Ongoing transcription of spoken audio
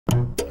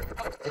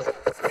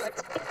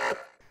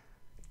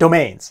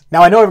Domains.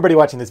 Now I know everybody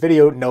watching this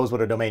video knows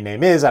what a domain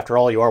name is. After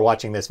all, you are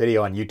watching this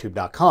video on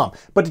youtube.com.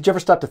 But did you ever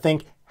stop to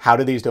think, how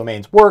do these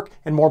domains work?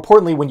 And more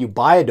importantly, when you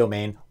buy a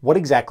domain, what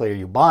exactly are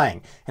you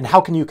buying? And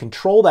how can you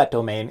control that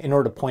domain in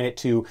order to point it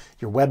to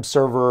your web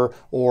server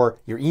or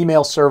your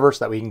email server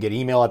so that we can get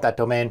email at that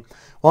domain?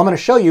 Well, I'm going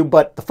to show you,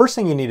 but the first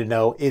thing you need to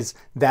know is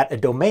that a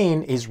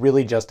domain is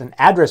really just an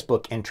address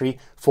book entry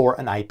for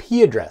an IP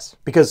address.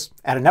 Because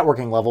at a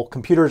networking level,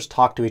 computers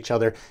talk to each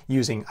other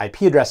using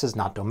IP addresses,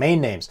 not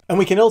domain names. And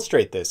we can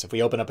illustrate this if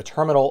we open up a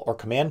terminal or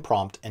command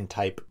prompt and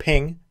type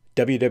ping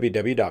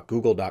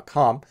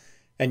www.google.com,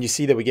 and you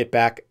see that we get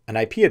back an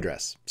IP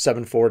address,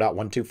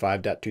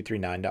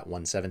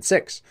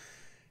 74.125.239.176.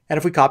 And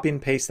if we copy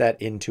and paste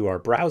that into our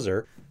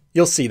browser,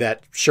 you'll see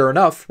that, sure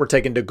enough, we're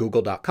taken to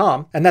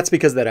google.com, and that's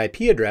because that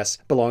IP address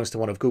belongs to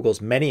one of Google's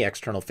many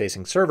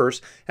external-facing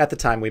servers at the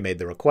time we made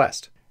the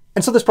request.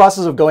 And so this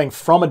process of going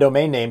from a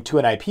domain name to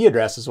an IP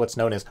address is what's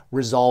known as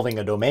resolving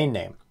a domain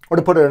name. Or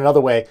to put it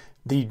another way,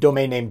 the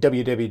domain name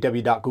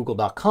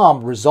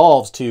www.google.com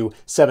resolves to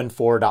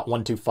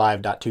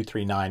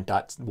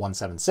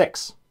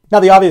 74.125.239.176. Now,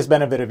 the obvious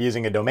benefit of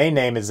using a domain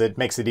name is it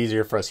makes it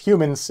easier for us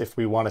humans. If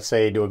we want to,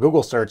 say, do a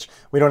Google search,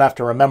 we don't have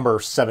to remember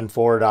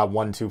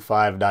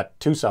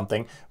 74.125.2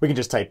 something. We can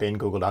just type in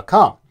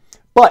google.com.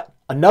 But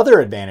another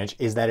advantage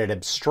is that it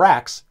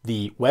abstracts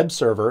the web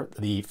server,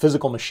 the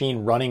physical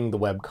machine running the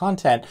web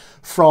content,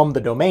 from the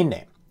domain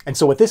name. And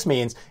so what this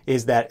means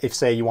is that if,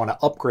 say, you want to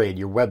upgrade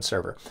your web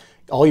server,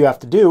 all you have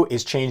to do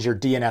is change your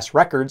DNS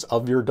records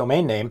of your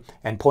domain name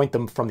and point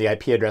them from the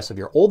IP address of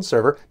your old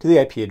server to the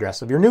IP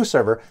address of your new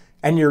server,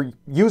 and your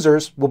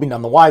users will be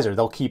none the wiser.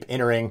 They'll keep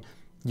entering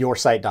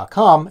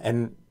yoursite.com,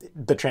 and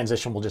the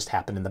transition will just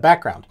happen in the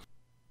background.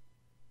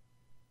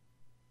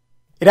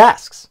 It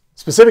asks.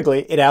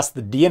 Specifically, it asks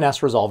the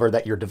DNS resolver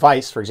that your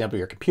device, for example,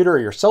 your computer or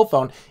your cell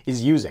phone,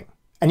 is using.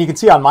 And you can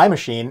see on my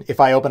machine, if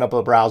I open up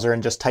a browser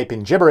and just type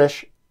in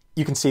gibberish,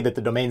 you can see that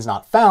the domain's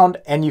not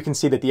found, and you can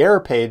see that the error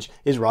page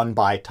is run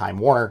by Time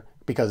Warner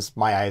because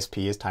my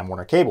ISP is Time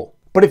Warner Cable.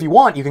 But if you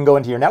want, you can go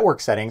into your network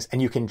settings and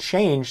you can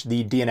change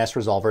the DNS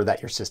resolver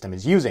that your system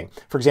is using.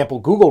 For example,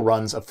 Google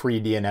runs a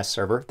free DNS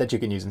server that you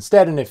can use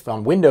instead. And if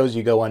on Windows,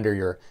 you go under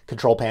your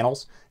control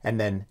panels and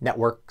then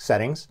network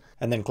settings,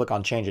 and then click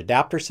on change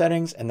adapter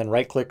settings, and then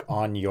right click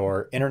on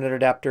your internet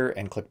adapter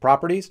and click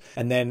properties.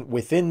 And then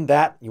within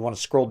that, you want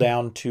to scroll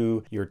down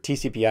to your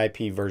TCP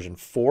IP version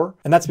 4.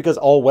 And that's because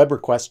all web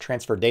requests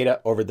transfer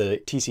data over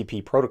the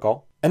TCP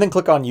protocol. And then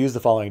click on use the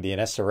following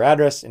DNS server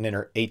address and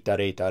enter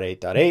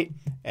 8.8.8.8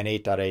 and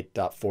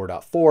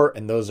 8.8.4.4.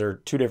 And those are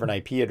two different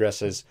IP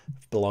addresses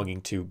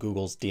belonging to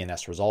Google's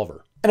DNS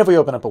resolver. And if we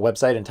open up a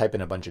website and type in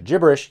a bunch of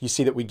gibberish, you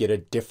see that we get a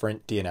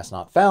different DNS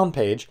not found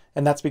page.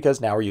 And that's because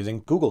now we're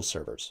using Google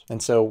servers.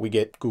 And so we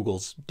get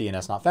Google's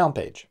DNS not found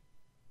page.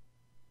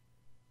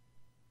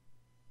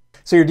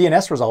 So your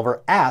DNS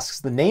resolver asks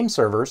the name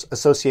servers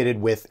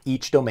associated with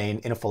each domain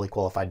in a fully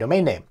qualified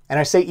domain name. And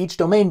I say each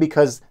domain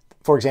because,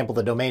 for example,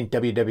 the domain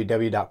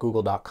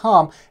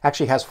www.google.com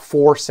actually has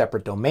 4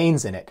 separate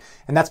domains in it.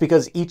 And that's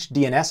because each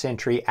DNS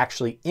entry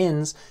actually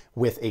ends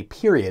with a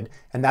period,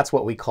 and that's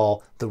what we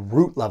call the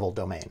root level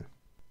domain.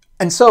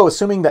 And so,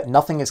 assuming that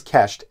nothing is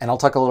cached, and I'll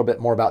talk a little bit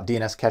more about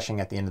DNS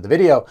caching at the end of the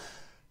video,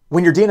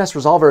 when your DNS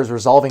resolver is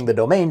resolving the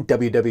domain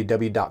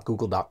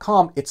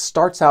www.google.com, it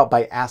starts out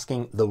by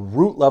asking the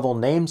root level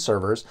name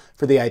servers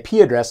for the IP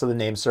address of the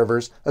name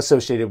servers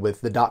associated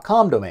with the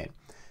 .com domain.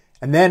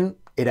 And then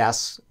it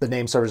asks the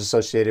name servers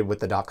associated with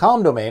the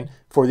 .com domain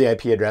for the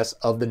IP address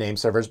of the name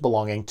servers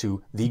belonging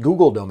to the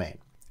Google domain.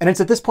 And it's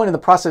at this point in the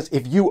process,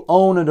 if you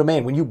own a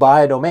domain, when you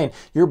buy a domain,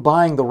 you're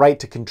buying the right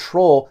to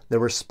control the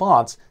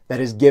response that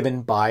is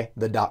given by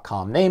the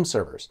 .com name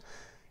servers.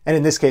 And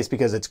in this case,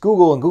 because it's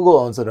Google and Google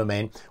owns the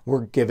domain,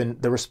 we're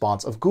given the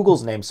response of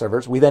Google's name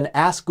servers. We then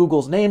ask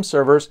Google's name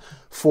servers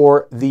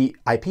for the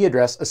IP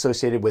address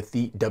associated with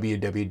the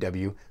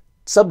www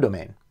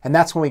subdomain. And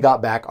that's when we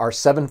got back our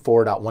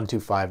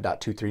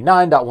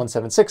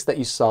 74.125.239.176 that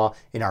you saw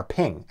in our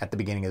ping at the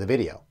beginning of the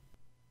video.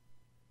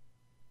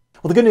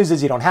 Well, the good news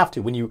is you don't have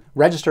to. When you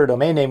register a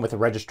domain name with a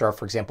registrar,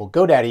 for example,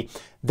 GoDaddy,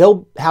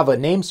 they'll have a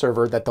name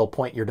server that they'll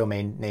point your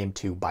domain name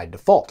to by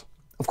default.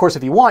 Of course,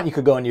 if you want, you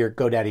could go into your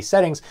GoDaddy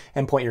settings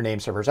and point your name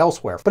servers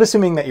elsewhere. But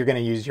assuming that you're going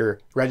to use your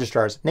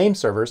registrar's name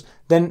servers,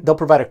 then they'll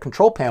provide a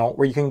control panel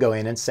where you can go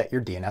in and set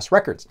your DNS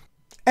records.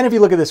 And if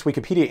you look at this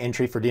Wikipedia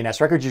entry for DNS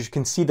records, you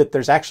can see that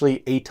there's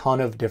actually a ton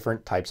of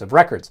different types of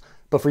records.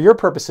 But for your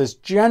purposes,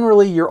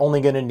 generally, you're only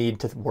going to need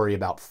to worry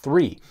about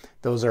 3.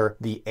 Those are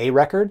the A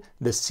record,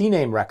 the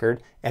CNAME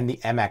record, and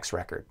the MX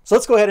record. So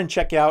let's go ahead and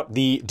check out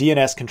the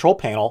DNS control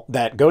panel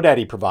that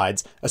GoDaddy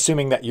provides,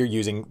 assuming that you're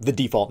using the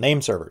default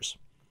name servers.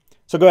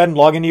 So go ahead and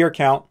log into your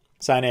account,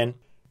 sign in,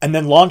 and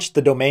then launch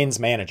the domains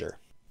manager.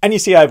 And you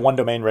see I have one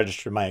domain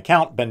registered in my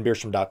account,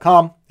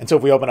 benbeerstrom.com. And so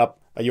if we open up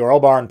a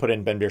URL bar and put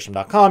in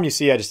benbeerstrom.com, you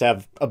see I just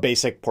have a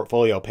basic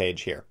portfolio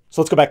page here.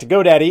 So let's go back to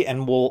GoDaddy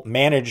and we'll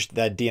manage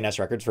the DNS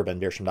records for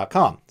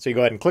benbeerstrom.com. So you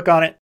go ahead and click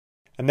on it,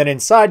 And then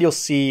inside you'll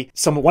see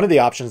one of the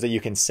options that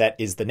you can set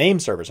is the name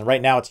servers. And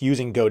right now it's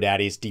using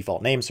GoDaddy's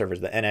default name servers,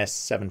 the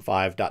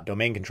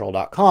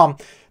ns75.domaincontrol.com.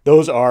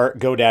 Those are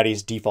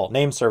GoDaddy's default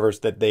name servers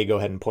that they go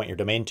ahead and point your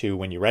domain to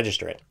when you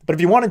register it. But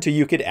if you wanted to,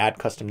 you could add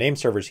custom name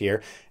servers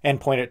here and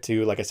point it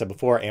to, like I said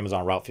before,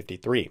 Amazon Route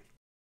 53.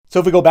 So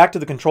if we go back to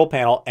the control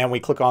panel and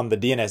we click on the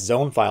DNS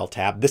zone file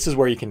tab, this is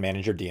where you can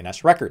manage your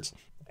DNS records.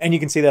 And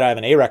you can see that I have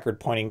an A record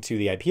pointing to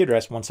the IP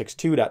address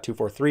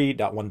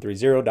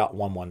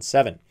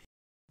 162.243.130.117.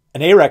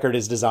 An A record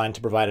is designed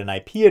to provide an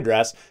IP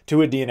address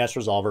to a DNS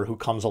resolver who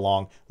comes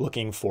along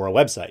looking for a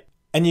website.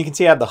 And you can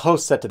see I have the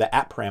host set to the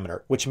 @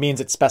 parameter, which means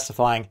it's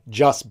specifying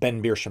just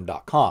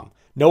benbeersham.com.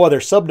 No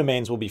other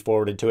subdomains will be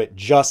forwarded to it,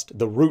 just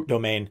the root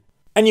domain.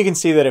 And you can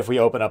see that if we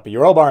open up a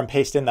URL bar and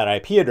paste in that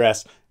IP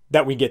address,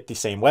 that we get the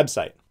same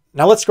website.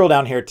 Now let's scroll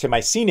down here to my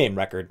CNAME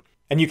record.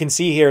 And you can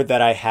see here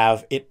that I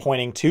have it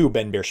pointing to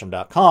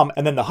benbeersham.com.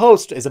 And then the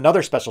host is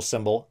another special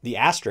symbol, the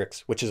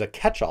asterisk, which is a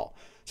catch-all.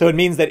 So it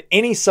means that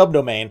any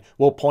subdomain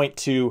will point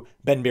to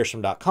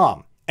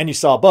benbeersham.com. And you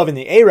saw above in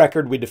the A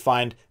record, we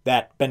defined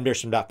that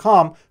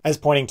benbeersham.com as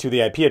pointing to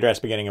the IP address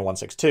beginning in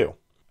 162.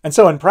 And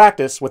so in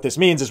practice, what this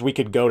means is we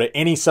could go to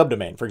any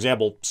subdomain, for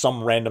example,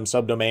 some random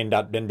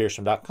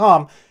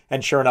subdomain.benbeersham.com,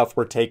 and sure enough,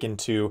 we're taken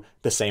to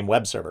the same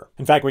web server.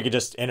 In fact, we could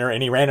just enter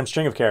any random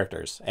string of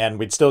characters and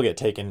we'd still get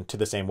taken to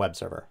the same web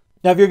server.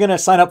 Now, if you're going to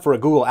sign up for a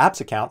Google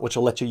Apps account, which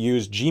will let you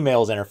use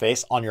Gmail's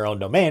interface on your own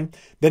domain,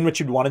 then what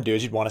you'd want to do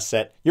is you'd want to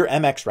set your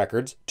MX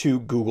records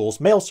to Google's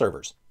mail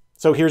servers.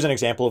 So here's an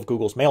example of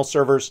Google's mail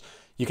servers.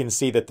 You can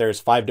see that there's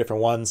 5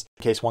 different ones.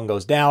 In case one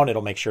goes down,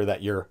 it'll make sure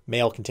that your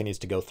mail continues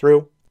to go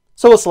through.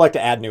 So we'll select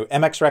to add new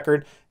MX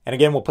record. And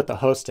again, we'll put the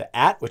host to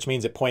 @ which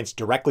means it points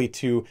directly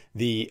to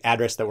the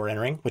address that we're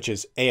entering, which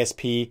is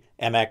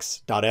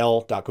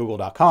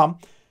aspmx.l.google.com.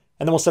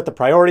 And then we'll set the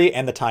priority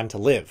and the time to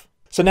live.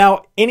 So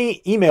now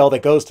any email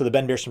that goes to the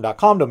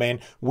benbeersham.com domain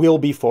will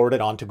be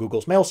forwarded on to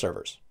Google's mail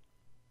servers.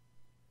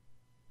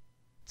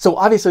 So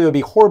obviously it would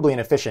be horribly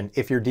inefficient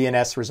if your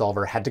DNS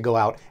resolver had to go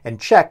out and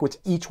check with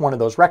each one of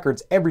those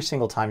records every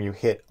single time you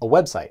hit a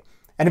website.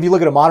 And if you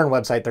look at a modern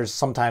website, there's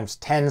sometimes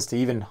tens to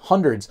even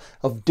hundreds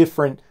of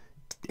different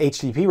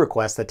HTTP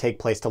requests that take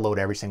place to load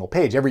every single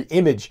page. Every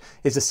image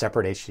is a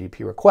separate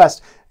HTTP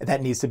request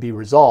that needs to be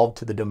resolved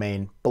to the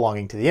domain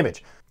belonging to the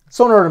image.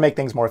 So in order to make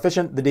things more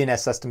efficient, the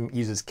DNS system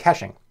uses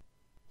caching.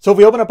 So if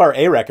we open up our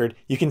A record,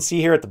 you can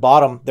see here at the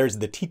bottom, there's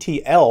the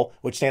TTL,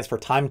 which stands for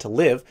time to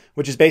live,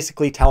 which is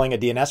basically telling a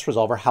DNS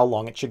resolver how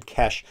long it should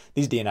cache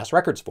these DNS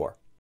records for.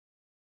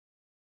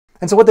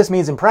 And so what this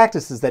means in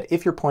practice is that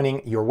if you're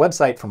pointing your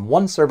website from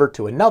one server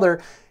to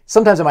another,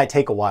 sometimes it might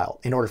take a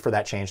while in order for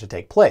that change to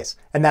take place.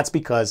 And that's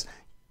because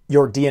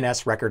your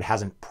DNS record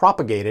hasn't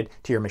propagated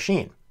to your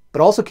machine.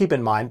 But also keep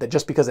in mind that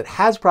just because it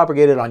has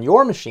propagated on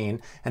your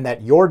machine and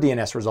that your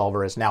DNS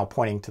resolver is now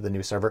pointing to the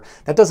new server,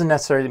 that doesn't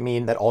necessarily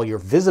mean that all your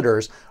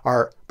visitors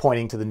are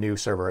pointing to the new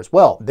server as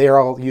well. They are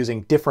all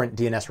using different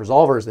DNS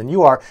resolvers than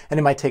you are, and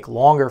it might take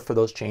longer for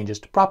those changes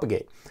to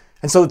propagate.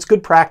 And so it's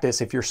good practice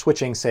if you're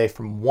switching, say,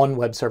 from one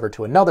web server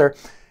to another,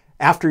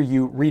 after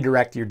you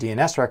redirect your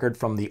DNS record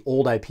from the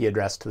old IP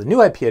address to the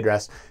new IP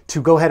address,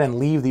 to go ahead and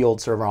leave the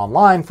old server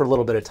online for a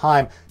little bit of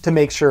time to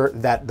make sure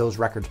that those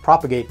records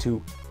propagate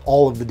to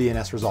all of the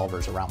DNS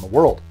resolvers around the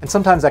world. And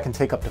sometimes that can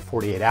take up to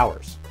 48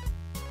 hours.